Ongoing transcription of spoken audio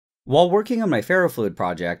While working on my ferrofluid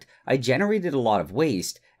project, I generated a lot of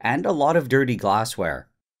waste and a lot of dirty glassware.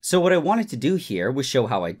 So what I wanted to do here was show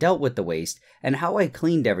how I dealt with the waste and how I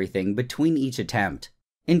cleaned everything between each attempt.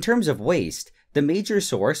 In terms of waste, the major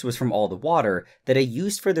source was from all the water that I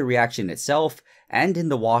used for the reaction itself and in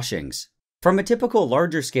the washings. From a typical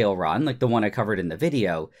larger scale run like the one I covered in the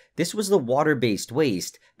video, this was the water-based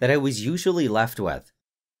waste that I was usually left with.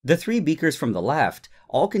 The 3 beakers from the left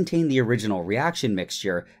all contain the original reaction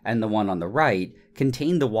mixture, and the one on the right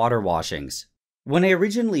contained the water washings. When I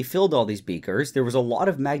originally filled all these beakers, there was a lot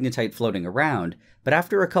of magnetite floating around, but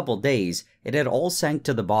after a couple days, it had all sank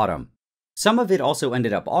to the bottom. Some of it also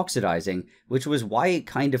ended up oxidizing, which was why it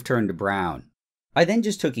kind of turned brown. I then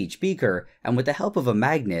just took each beaker, and with the help of a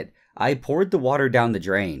magnet, I poured the water down the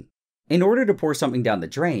drain. In order to pour something down the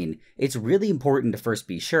drain, it's really important to first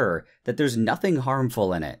be sure that there's nothing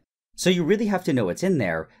harmful in it. So you really have to know what's in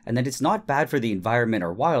there, and that it's not bad for the environment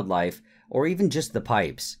or wildlife, or even just the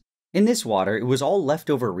pipes. In this water, it was all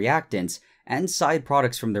leftover reactants and side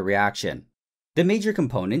products from the reaction. The major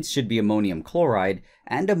components should be ammonium chloride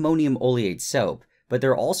and ammonium oleate soap, but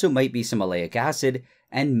there also might be some oleic acid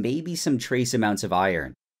and maybe some trace amounts of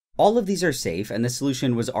iron. All of these are safe, and the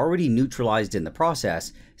solution was already neutralized in the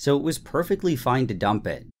process, so it was perfectly fine to dump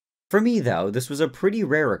it. For me though, this was a pretty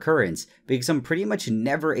rare occurrence because I'm pretty much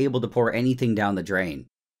never able to pour anything down the drain.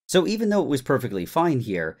 So even though it was perfectly fine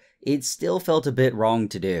here, it still felt a bit wrong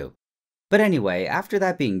to do. But anyway, after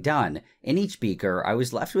that being done, in each beaker I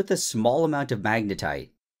was left with a small amount of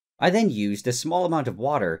magnetite. I then used a small amount of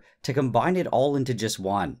water to combine it all into just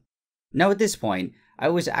one. Now at this point, I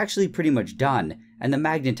was actually pretty much done, and the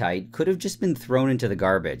magnetite could have just been thrown into the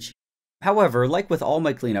garbage. However, like with all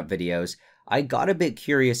my cleanup videos, I got a bit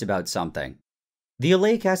curious about something. The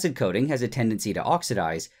oleic acid coating has a tendency to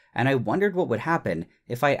oxidize, and I wondered what would happen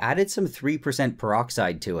if I added some 3%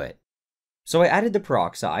 peroxide to it. So I added the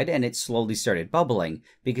peroxide and it slowly started bubbling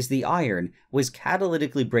because the iron was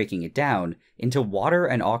catalytically breaking it down into water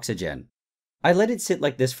and oxygen. I let it sit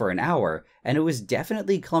like this for an hour, and it was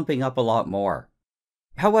definitely clumping up a lot more.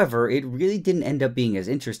 However, it really didn't end up being as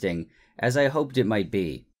interesting as I hoped it might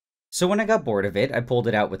be. So when I got bored of it, I pulled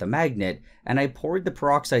it out with a magnet and I poured the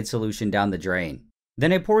peroxide solution down the drain.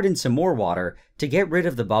 Then I poured in some more water to get rid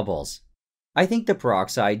of the bubbles. I think the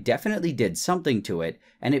peroxide definitely did something to it,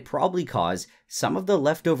 and it probably caused some of the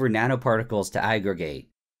leftover nanoparticles to aggregate.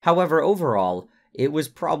 However, overall, it was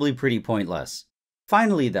probably pretty pointless.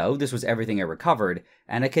 Finally though, this was everything I recovered,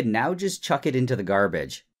 and I could now just chuck it into the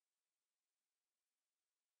garbage.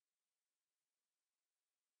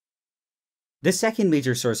 The second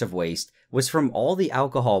major source of waste was from all the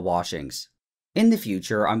alcohol washings. In the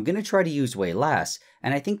future, I'm going to try to use way less,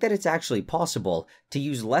 and I think that it's actually possible to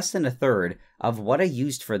use less than a third of what I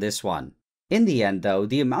used for this one. In the end though,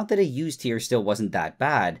 the amount that I used here still wasn't that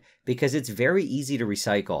bad, because it's very easy to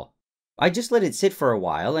recycle. I just let it sit for a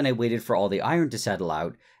while and I waited for all the iron to settle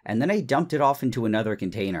out, and then I dumped it off into another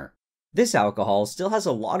container. This alcohol still has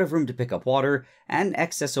a lot of room to pick up water and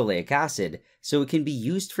excess oleic acid, so it can be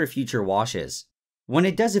used for future washes. When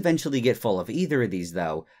it does eventually get full of either of these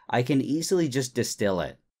though, I can easily just distill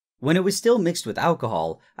it. When it was still mixed with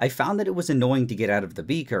alcohol, I found that it was annoying to get out of the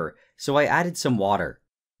beaker, so I added some water.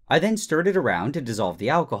 I then stirred it around to dissolve the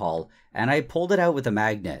alcohol, and I pulled it out with a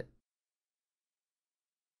magnet.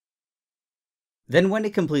 Then when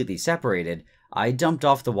it completely separated, I dumped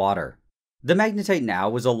off the water. The magnetite now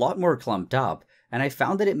was a lot more clumped up, and I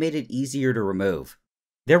found that it made it easier to remove.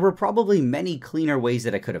 There were probably many cleaner ways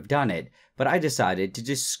that I could have done it, but I decided to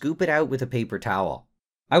just scoop it out with a paper towel.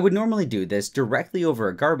 I would normally do this directly over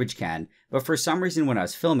a garbage can, but for some reason when I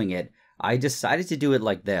was filming it, I decided to do it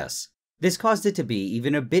like this. This caused it to be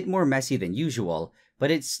even a bit more messy than usual,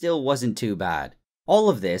 but it still wasn't too bad. All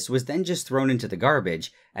of this was then just thrown into the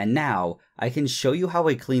garbage, and now I can show you how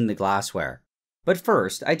I clean the glassware. But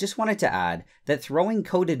first, I just wanted to add that throwing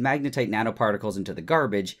coated magnetite nanoparticles into the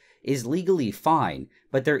garbage is legally fine,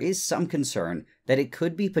 but there is some concern that it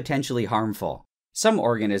could be potentially harmful. Some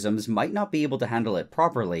organisms might not be able to handle it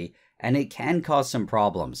properly, and it can cause some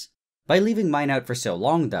problems. By leaving mine out for so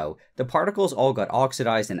long though, the particles all got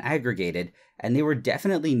oxidized and aggregated, and they were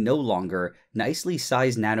definitely no longer nicely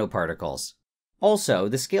sized nanoparticles. Also,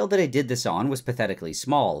 the scale that I did this on was pathetically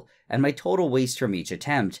small, and my total waste from each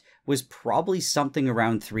attempt was probably something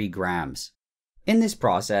around 3 grams. In this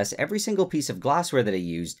process, every single piece of glassware that I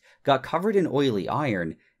used got covered in oily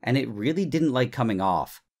iron, and it really didn't like coming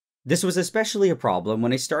off. This was especially a problem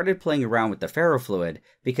when I started playing around with the ferrofluid,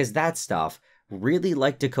 because that stuff really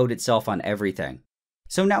liked to coat itself on everything.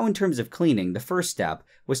 So now in terms of cleaning, the first step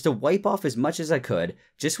was to wipe off as much as I could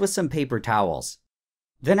just with some paper towels.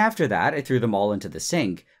 Then after that, I threw them all into the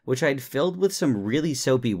sink, which I had filled with some really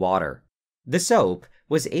soapy water. The soap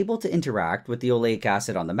was able to interact with the oleic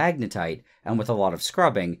acid on the magnetite, and with a lot of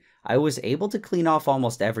scrubbing, I was able to clean off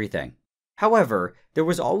almost everything. However, there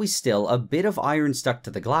was always still a bit of iron stuck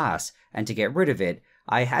to the glass, and to get rid of it,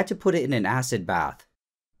 I had to put it in an acid bath.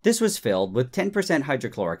 This was filled with 10%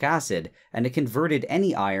 hydrochloric acid, and it converted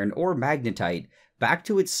any iron or magnetite back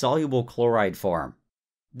to its soluble chloride form.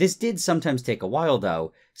 This did sometimes take a while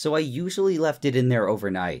though, so I usually left it in there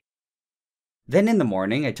overnight. Then in the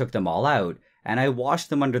morning I took them all out, and I washed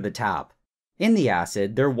them under the tap. In the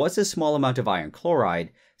acid, there was a small amount of iron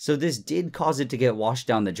chloride, so this did cause it to get washed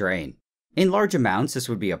down the drain. In large amounts this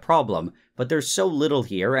would be a problem, but there's so little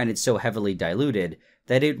here and it's so heavily diluted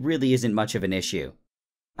that it really isn't much of an issue.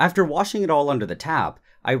 After washing it all under the tap,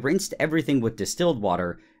 I rinsed everything with distilled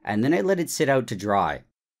water, and then I let it sit out to dry.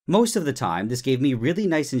 Most of the time, this gave me really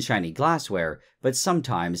nice and shiny glassware, but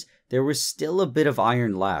sometimes there was still a bit of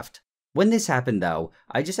iron left. When this happened though,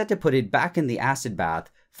 I just had to put it back in the acid bath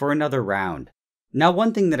for another round. Now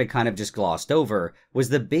one thing that I kind of just glossed over was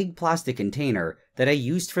the big plastic container that I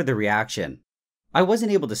used for the reaction. I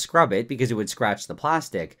wasn't able to scrub it because it would scratch the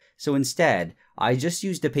plastic, so instead, I just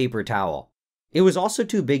used a paper towel. It was also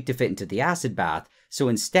too big to fit into the acid bath, so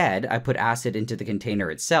instead I put acid into the container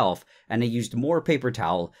itself, and I used more paper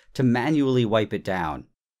towel to manually wipe it down.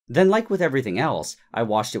 Then, like with everything else, I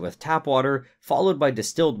washed it with tap water, followed by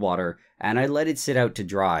distilled water, and I let it sit out to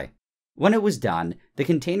dry. When it was done, the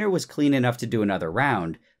container was clean enough to do another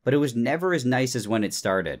round, but it was never as nice as when it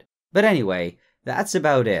started. But anyway, that's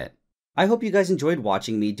about it. I hope you guys enjoyed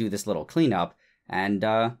watching me do this little cleanup, and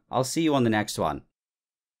I'll see you on the next one.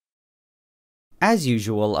 As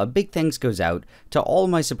usual, a big thanks goes out to all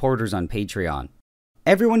my supporters on Patreon.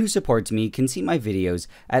 Everyone who supports me can see my videos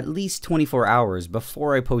at least 24 hours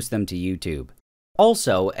before I post them to YouTube.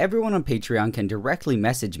 Also, everyone on Patreon can directly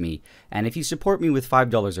message me, and if you support me with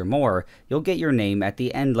 $5 or more, you'll get your name at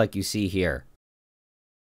the end like you see here.